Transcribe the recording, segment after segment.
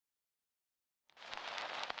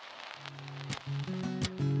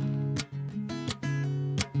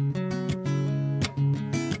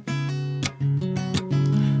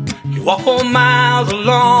You walk for miles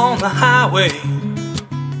along the highway,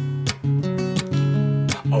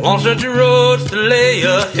 along such roads to lay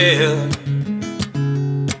ahead.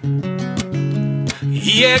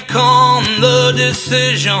 He had come the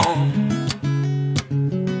decision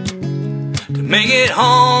to make it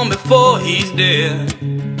home before he's dead.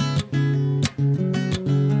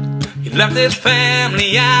 He left his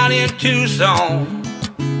family out in Tucson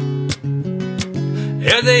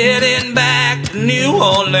as they heading back to New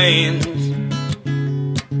Orleans.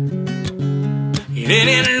 He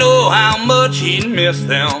didn't know how much he'd miss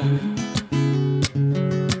them.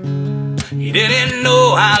 He didn't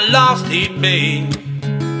know how lost he'd be.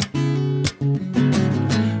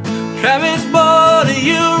 Travis, boy, do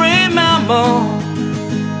you remember?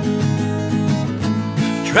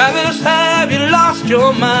 Travis, have you lost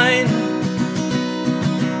your mind?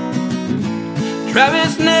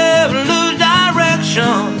 Travis, never lose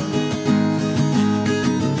direction.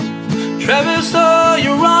 Travis, oh,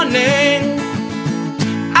 you're running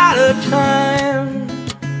out of time.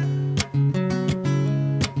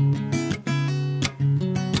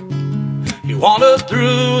 He wandered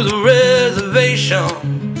through the reservation,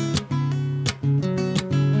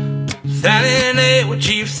 sat and ate with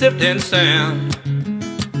Chief sifting sand.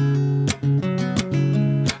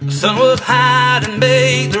 The sun was high and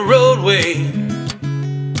baked the roadway,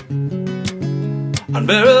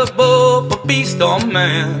 unbearable for beast or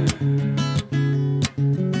man.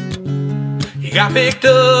 He got picked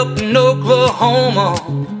up in Oklahoma,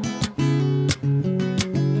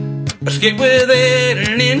 escaped within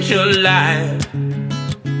an inch of life.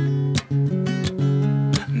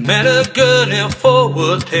 Met a girl near Fort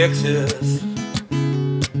Worth, Texas.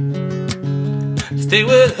 Stayed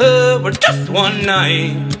with her for just one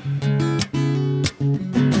night.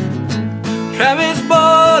 Travis,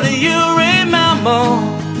 boy, do you remember?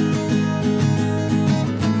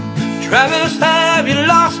 Travis, have you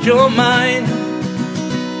lost your mind?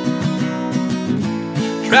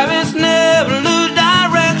 Travis, never lose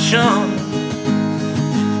direction.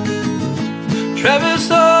 Travis,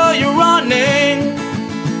 oh, you're running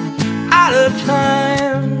out of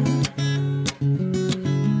time.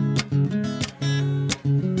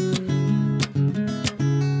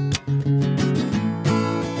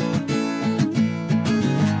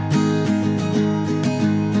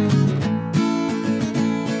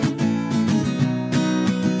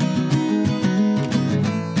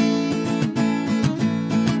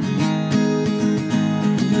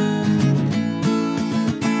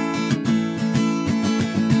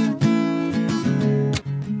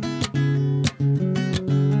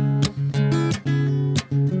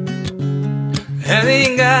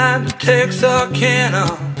 Having got to Texarkana,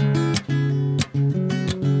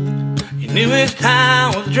 he knew his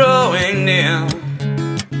time was drawing near.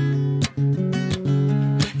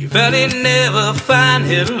 He felt he'd never find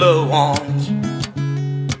his loved ones,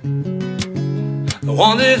 the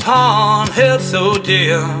ones his heart held so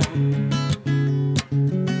dear.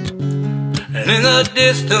 And in the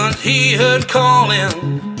distance he heard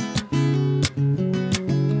calling,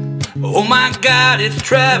 oh my God, it's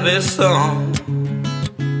Travis' son.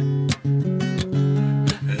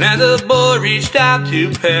 And as the boy reached out to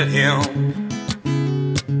pet him,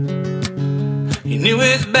 he knew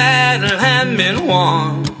his battle had been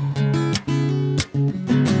won.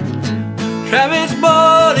 Travis,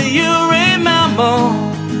 boy, do you remember?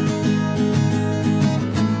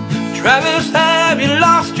 Travis, have you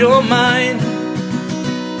lost your mind?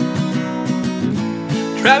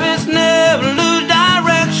 Travis, never lose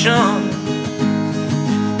direction.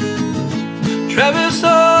 Travis,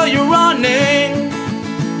 oh, you're running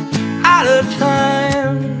out of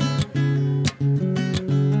time.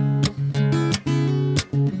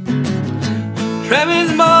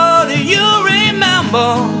 Travis, boy, do you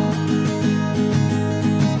remember?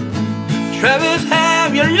 Travis,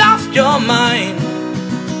 have you lost your mind?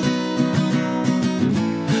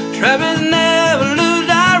 Travis, never lose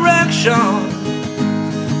direction.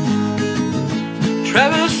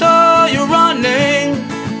 Travis, oh, you're running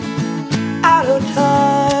out of time.